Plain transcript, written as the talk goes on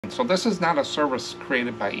So this is not a service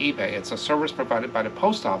created by eBay. It's a service provided by the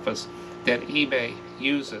post office that eBay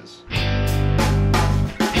uses.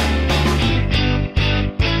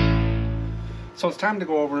 So it's time to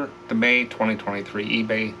go over the May 2023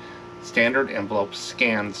 eBay standard envelope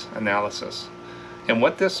scans analysis. And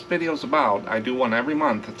what this video is about, I do one every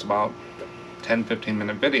month, it's about 10-15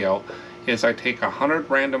 minute video, is I take 100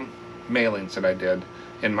 random mailings that I did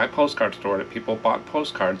in my postcard store that people bought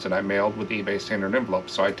postcards that I mailed with eBay standard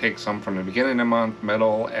envelopes. So I take some from the beginning of the month,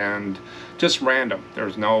 middle, and just random.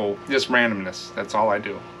 There's no, just randomness, that's all I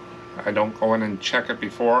do. I don't go in and check it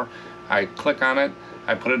before. I click on it,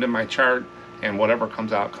 I put it in my chart, and whatever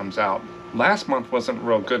comes out, comes out. Last month wasn't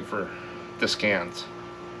real good for the scans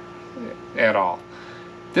at all.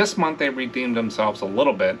 This month they redeemed themselves a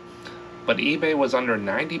little bit, but eBay was under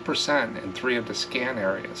 90% in 3 of the scan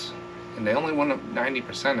areas. And they only went up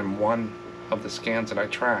 90% in 1 of the scans that I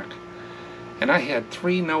track. And I had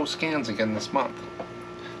 3 no scans again this month.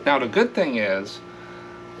 Now the good thing is,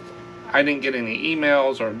 I didn't get any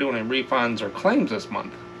emails or do any refunds or claims this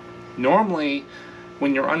month. Normally,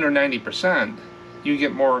 when you're under 90%, you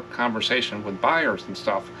get more conversation with buyers and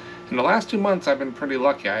stuff. In the last 2 months, I've been pretty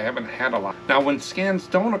lucky. I haven't had a lot. Now, when scans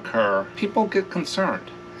don't occur, people get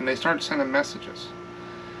concerned and they start sending messages.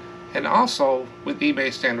 And also, with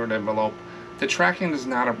eBay standard envelope, the tracking is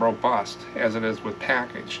not as robust as it is with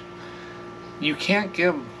package. You can't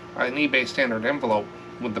give an eBay standard envelope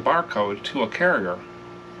with the barcode to a carrier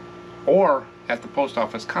or at the post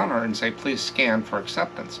office counter and say, please scan for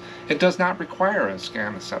acceptance. It does not require a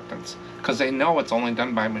scan acceptance because they know it's only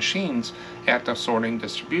done by machines at the sorting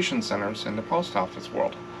distribution centers in the post office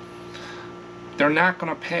world. They're not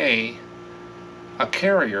going to pay a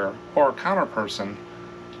carrier or a counter person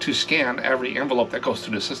to scan every envelope that goes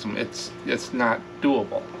through the system. It's not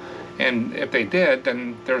doable. And if they did,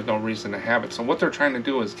 then there's no reason to have it. So what they're trying to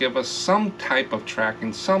do is give us some type of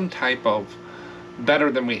tracking, some type of better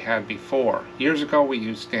than we had before. Years ago we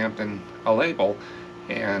used stamped and a label,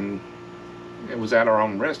 and it was at our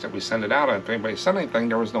own risk that we send it out. If anybody said anything,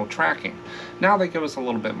 there was no tracking. Now they give us a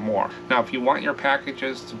little bit more. Now if you want your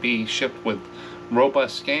packages to be shipped with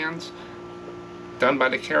robust scans done by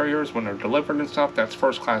the carriers when they're delivered and stuff, that's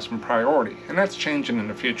first class and priority. And that's changing in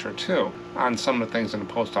the future too on some of the things in the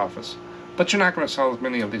post office. But you're not going to sell as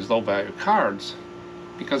many of these low value cards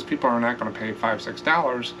because people are not going to pay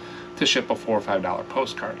 $5-6 to ship a $4 or $5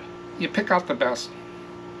 postcard. You pick out the best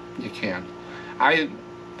you can. I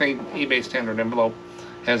think eBay standard envelope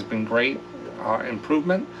has been great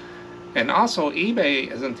improvement, and also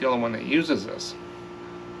eBay isn't the only one that uses this.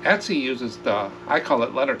 Etsy uses the, I call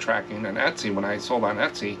it letter tracking, and Etsy, when I sold on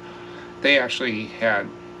Etsy, they actually had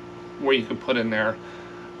where you could put in there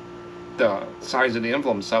the size of the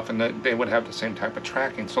envelope and stuff, and they would have the same type of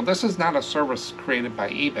tracking. So this is not a service created by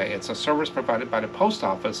eBay. It's a service provided by the post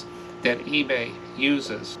office that eBay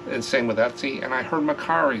uses. It's same with Etsy, and I heard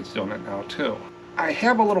Macari's doing it now too. I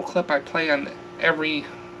have a little clip I play on every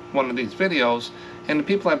one of these videos, and the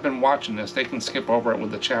people that have been watching this, they can skip over it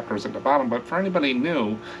with the chapters at the bottom, but for anybody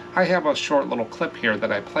new, I have a short little clip here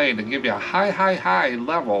that I play to give you a high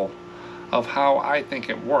level of how I think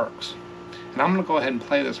it works. And I'm going to go ahead and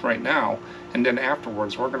play this right now, and then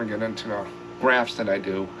afterwards we're going to get into the graphs that I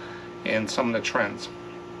do and some of the trends.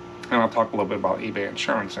 And I'll talk a little bit about eBay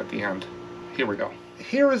insurance at the end. Here we go.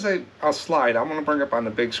 Here is a slide I'm going to bring up on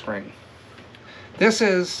the big screen. This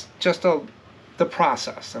is just the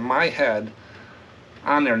process in my head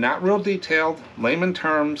on there, not real detailed, layman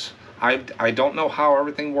terms. I don't know how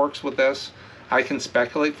everything works with this. I can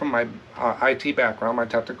speculate from my IT background, my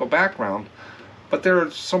technical background, but there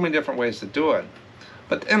are so many different ways to do it.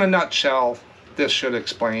 But in a nutshell, this should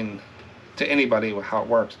explain to anybody how it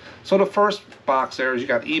works. So the first box there is you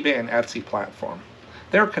got eBay and Etsy platform.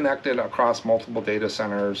 They're connected across multiple data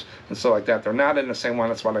centers and stuff like that. They're not in the same one,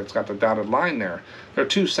 that's why it's got the dotted line there. They're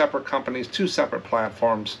 2 separate companies, 2 separate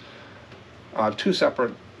platforms, 2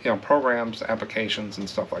 separate programs, applications, and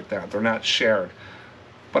stuff like that. They're not shared.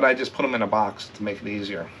 But I just put them in a box to make it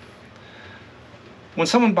easier. When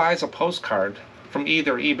someone buys a postcard from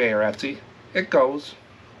either eBay or Etsy, it goes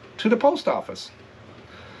to the post office.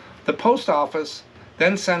 The post office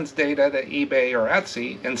then sends data to eBay or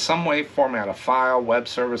Etsy in some way, format, a file, web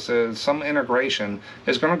services, some integration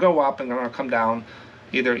is going to go up and going to come down.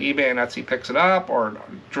 Either eBay and Etsy picks it up or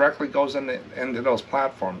directly goes into those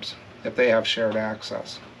platforms if they have shared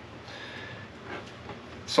access.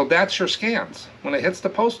 So that's your scans. When it hits the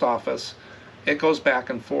post office, it goes back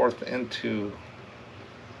and forth into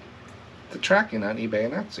the tracking on eBay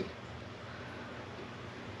and Etsy.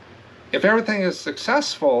 If everything is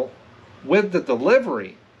successful with the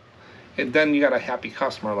delivery, then you got a happy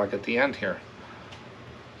customer like at the end here.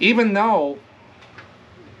 Even though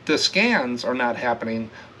the scans are not happening,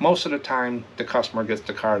 most of the time the customer gets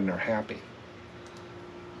the card and they're happy.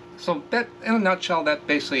 So that, in a nutshell, that's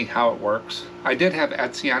basically how it works. I did have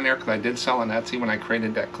Etsy on there because I did sell on Etsy when I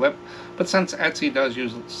created that clip. But since Etsy does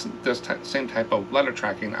use this same type of letter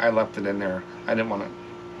tracking, I left it in there. I didn't want to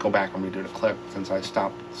go back and redo the clip since I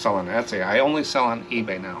stopped selling on Etsy. I only sell on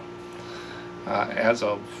eBay now. As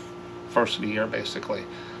of first of the year, basically.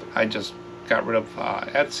 I just got rid of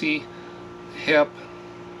Etsy, Hip,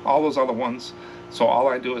 all those other ones. So all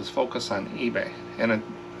I do is focus on eBay. And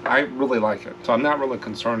I really like it. So I'm not really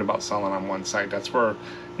concerned about selling on one site. That's where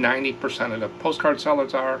 90% of the postcard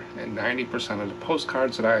sellers are, and 90% of the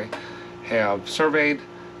postcards that I have surveyed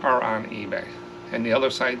are on eBay. And the other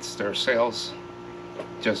sites, their sales,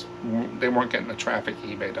 just, they weren't getting the traffic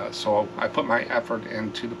eBay does. So I put my effort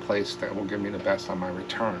into the place that will give me the best on my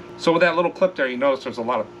return. So with that little clip there, you notice there's a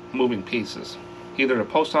lot of moving pieces. Either the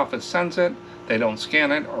post office sends it, they don't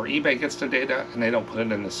scan it, or eBay gets the data and they don't put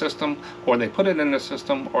it in the system, or they put it in the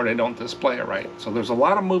system, or they don't display it right. So there's a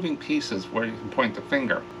lot of moving pieces where you can point the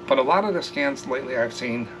finger. But a lot of the scans lately I've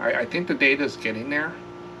seen, I think the data is getting there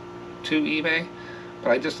to eBay,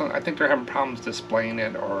 but I think they're having problems displaying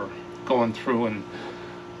it or going through and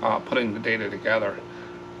putting the data together.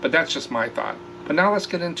 But that's just my thought. But now let's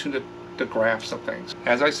get into the graphs of things.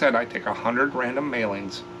 As I said, I take 100 random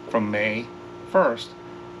mailings from May 1st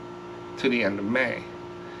to the end of May,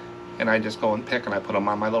 and I just go and pick and I put them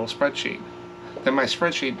on my little spreadsheet. Then my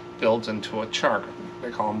spreadsheet builds into a chart.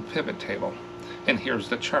 They call them pivot table, and here's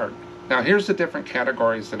the chart. Now here's the different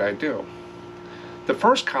categories that I do. The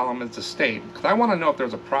first column is the state, because I want to know if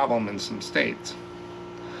there's a problem in some states.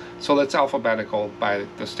 So that's alphabetical by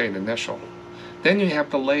the state initial. Then you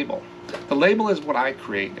have the label. The label is what I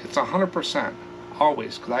create. It's 100%.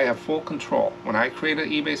 Always, because I have full control. When I create an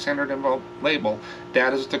eBay standard envelope label,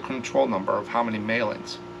 that is the control number of how many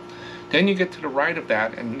mailings. Then you get to the right of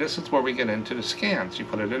that, and this is where we get into the scans. You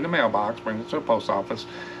put it in the mailbox, bring it to the post office,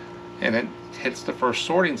 and it hits the first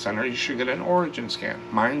sorting center. You should get an origin scan.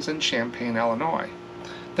 Mine's in Champaign, Illinois.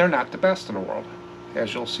 They're not the best in the world,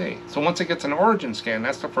 as you'll see. So once it gets an origin scan,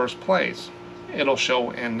 that's the first place. It'll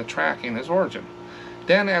show in the tracking as origin.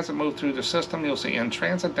 Then as it moves through the system, you'll see in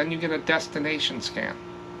transit, then you get a destination scan.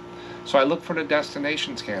 So I look for the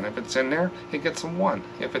destination scan. If it's in there, it gets a 1.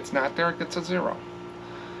 If it's not there, it gets a 0.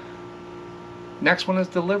 Next one is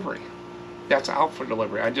delivery. That's out for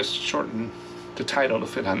delivery. I just shortened the title to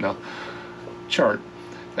fit on the chart.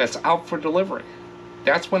 That's out for delivery.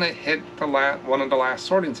 That's when it hit the one of the last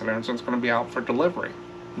sorting centers, and it's going to be out for delivery.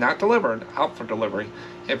 Not delivered, out for delivery.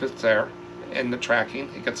 If it's there in the tracking,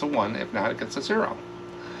 it gets a 1. If not, it gets a 0.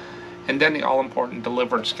 And then the all-important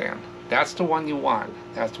delivered scan. That's the one you want.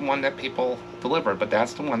 That's the one that people deliver, but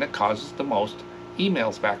that's the one that causes the most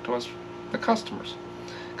emails back to us, the customers.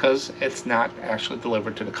 Because it's not actually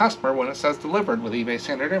delivered to the customer when it says delivered with eBay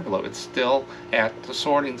standard envelope. It's still at the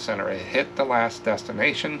sorting center. It hit the last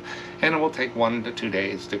destination, and it will take 1 to 2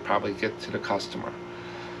 days to probably get to the customer.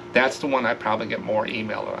 That's the one I probably get more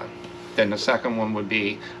email on. Then the second one would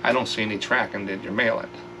be, I don't see any tracking, did you mail it?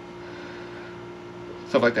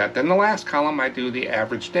 Stuff like that. Then the last column, I do the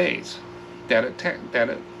average days that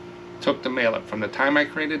it took to mail it. From the time I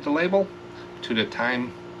created the label to the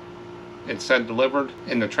time it said delivered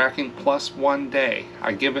in the tracking, plus 1 day.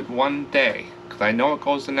 I give it 1 day because I know it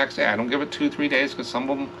goes the next day. I don't give it 2-3 days because some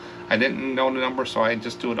of them I didn't know the number, so I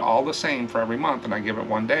just do it all the same for every month, and I give it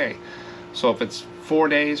 1 day. So if it's 4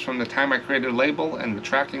 days from the time I created a label and the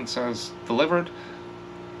tracking says delivered,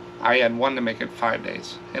 I add 1 to make it 5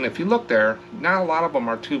 days. And if you look there, not a lot of them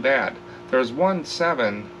are too bad. There's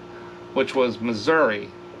 1/7, which was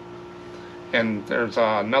Missouri, and there's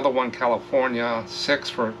another one, California, 6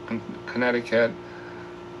 for Connecticut,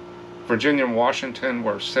 Virginia and Washington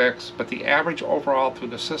were 6, but the average overall through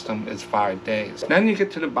the system is 5 days. Then you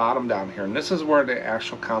get to the bottom down here, and this is where the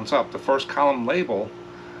actual counts up. The first column label,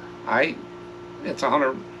 it's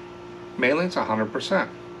 100 mailings, 100%.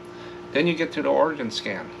 Then you get to the origin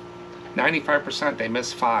scan. 95%, they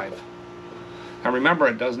miss 5. Now remember,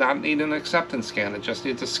 it does not need an acceptance scan. It just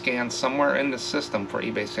needs a scan somewhere in the system for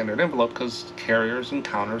eBay standard envelope, because carriers and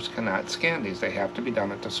counters cannot scan these. They have to be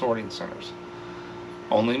done at the sorting centers.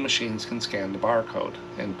 Only machines can scan the barcode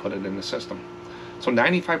and put it in the system. So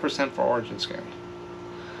 95% for origin scan.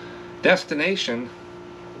 Destination,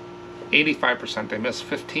 85%, they miss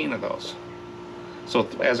 15 of those. So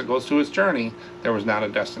as it goes through its journey, there was not a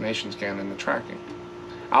destination scan in the tracking.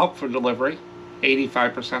 Out for delivery,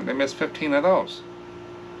 85%, they missed 15 of those.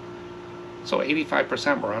 So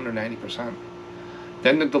 85% were under 90%.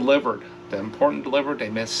 Then the delivered, the important delivered, they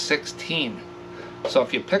missed 16. So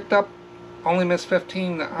if you picked up, only missed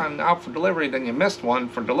 15 on out for delivery, then you missed one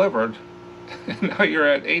for delivered, and now you're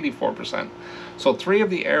at 84%. So 3 of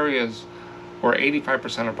the areas were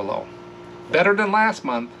 85% or below. Better than last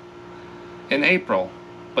month in April,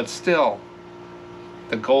 but still,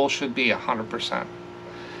 the goal should be 100%.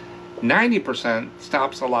 90%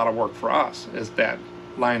 stops a lot of work for us, is that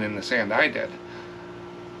line in the sand I did.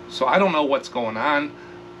 So I don't know what's going on,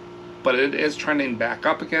 but it is trending back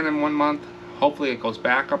up again in 1 month. Hopefully it goes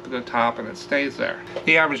back up to the top and it stays there.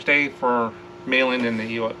 The average day for mailing in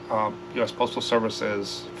the US Postal Service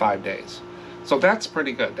is 5 days. So that's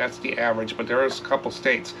pretty good. That's the average, but there is a couple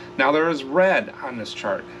states. Now there is red on this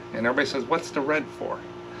chart, and everybody says, what's the red for?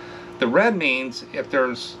 The red means if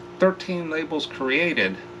there's 13 labels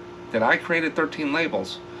created, that I created 13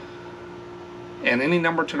 labels, and any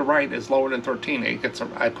number to the right is lower than 13,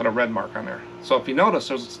 I put a red mark on there. So if you notice,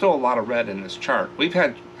 there's still a lot of red in this chart.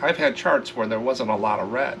 I've had charts where there wasn't a lot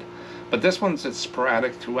of red, but this one's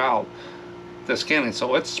sporadic throughout the scanning,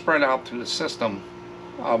 so it's spread out through the system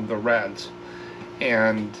of the reds,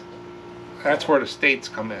 and that's where the states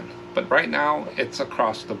come in. But right now, it's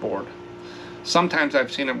across the board. Sometimes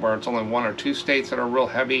I've seen it where it's only 1 or 2 states that are real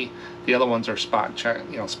heavy. The other ones are spot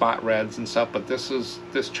reds and stuff. But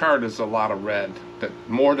this chart is a lot of red,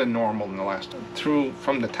 more than normal in the last.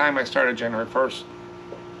 From the time I started January 1st,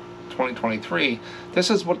 2023,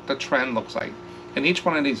 this is what the trend looks like. And each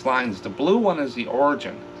one of these lines, the blue one is the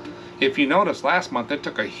origin. If you notice, last month it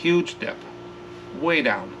took a huge dip, way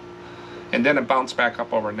down, and then it bounced back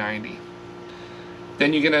up over 90.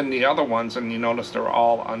 Then you get in the other ones, and you notice they're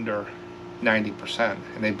all under 90%,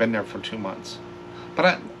 and they've been there for 2 months.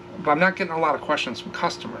 But I'm not getting a lot of questions from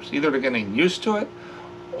customers. Either they're getting used to it,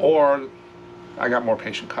 or I got more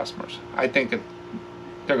patient customers. I think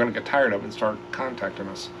they're going to get tired of it and start contacting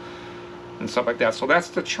us and stuff like that. So that's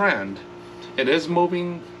the trend. It is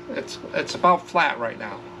moving. It's about flat right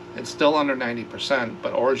now. It's still under 90%,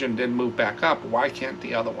 but origin did move back up. Why can't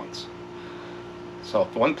the other ones? So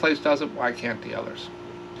if one place does it, why can't the others?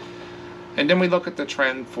 And then we look at the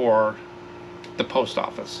trend for the post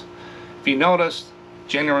office. If you noticed,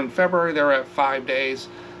 January and February they were at 5 days.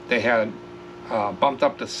 They had bumped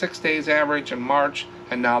up to 6 days average in March,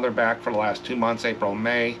 and now they're back for the last 2 months, April and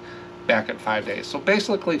May, back at 5 days. So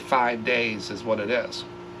basically 5 days is what it is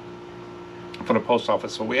for the post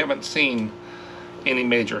office. So we haven't seen any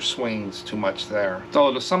major swings too much there.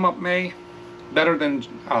 So to sum up May, better than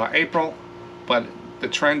April, but the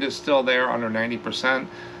trend is still there under 90%.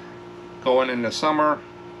 Going into summer,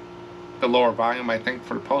 the lower volume, I think,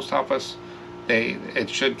 for the post office, it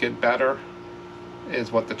should get better,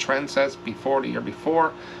 is what the trend says before the year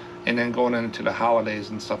before. And then going into the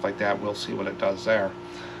holidays and stuff like that, we'll see what it does there.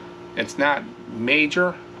 It's not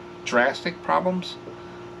major, drastic problems,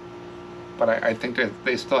 but I think that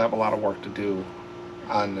they still have a lot of work to do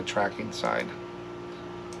on the tracking side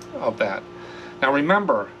of that. Now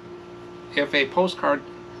remember, if a postcard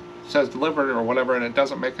says delivered or whatever and it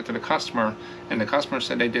doesn't make it to the customer, and the customer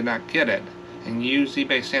said they did not get it, and you use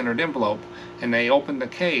eBay standard envelope and they open the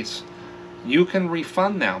case, you can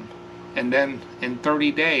refund them. And then in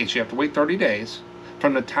 30 days, you have to wait 30 days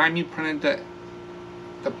from the time you printed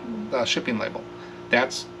the shipping label.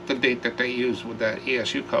 That's the date that they use with that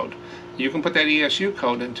ESU code. You can put that ESU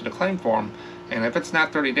code into the claim form, and if it's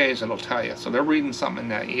not 30 days, it'll tell you. So they're reading something in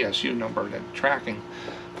that ESU number, that tracking.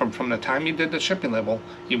 From the time you did the shipping label,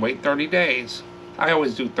 you wait 30 days. I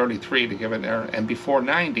always do 33 to give it there, and before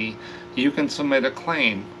 90, you can submit a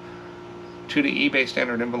claim to the eBay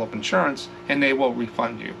standard envelope insurance, and they will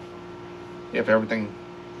refund you if everything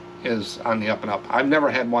is on the up and up. I've never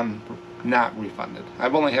had one not refunded.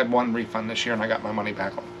 I've only had one refund this year, and I got my money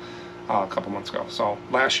back a couple months ago. So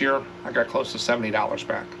last year, I got close to $70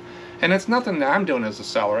 back. And it's nothing that I'm doing as a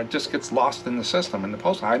seller. It just gets lost in the system. In the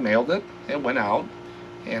post, I mailed it, it went out,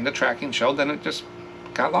 and the tracking showed, then it just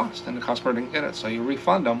got lost, and the customer didn't get it. So you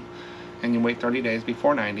refund them, and you wait 30 days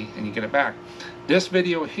before 90, and you get it back. This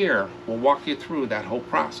video here will walk you through that whole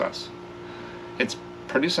process. It's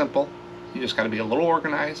pretty simple. You just got to be a little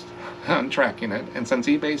organized on tracking it. And since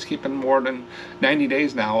eBay's keeping more than 90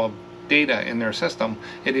 days now of data in their system,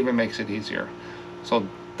 it even makes it easier. So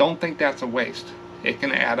don't think that's a waste. It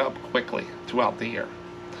can add up quickly throughout the year.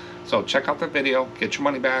 So check out the video, get your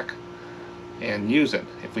money back, and use it.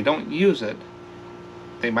 If we don't use it,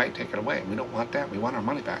 they might take it away. We don't want that. We want our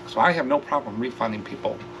money back. So I have no problem refunding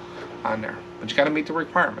people on there. But you got to meet the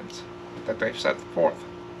requirements that they've set forth.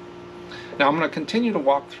 Now I'm going to continue to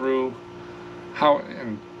walk through how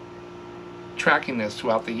and tracking this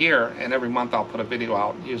throughout the year, and every month I'll put a video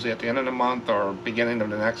out, usually at the end of the month or beginning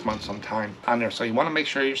of the next month sometime on there. So you want to make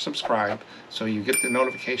sure you're subscribed so you get the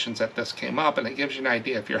notifications that this came up, and it gives you an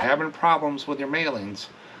idea. If you're having problems with your mailings,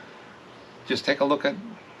 just take a look at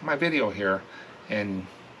my video here, and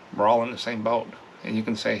we're all in the same boat. And you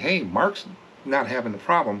can say, hey, Mark's not having the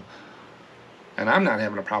problem, and I'm not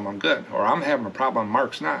having a problem, I'm good. Or I'm having a problem,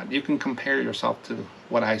 Mark's not. You can compare yourself to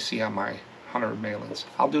what I see on my 100 mailings.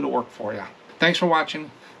 I'll do the work for you. Thanks for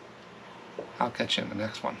watching. I'll catch you in the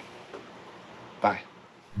next one. Bye.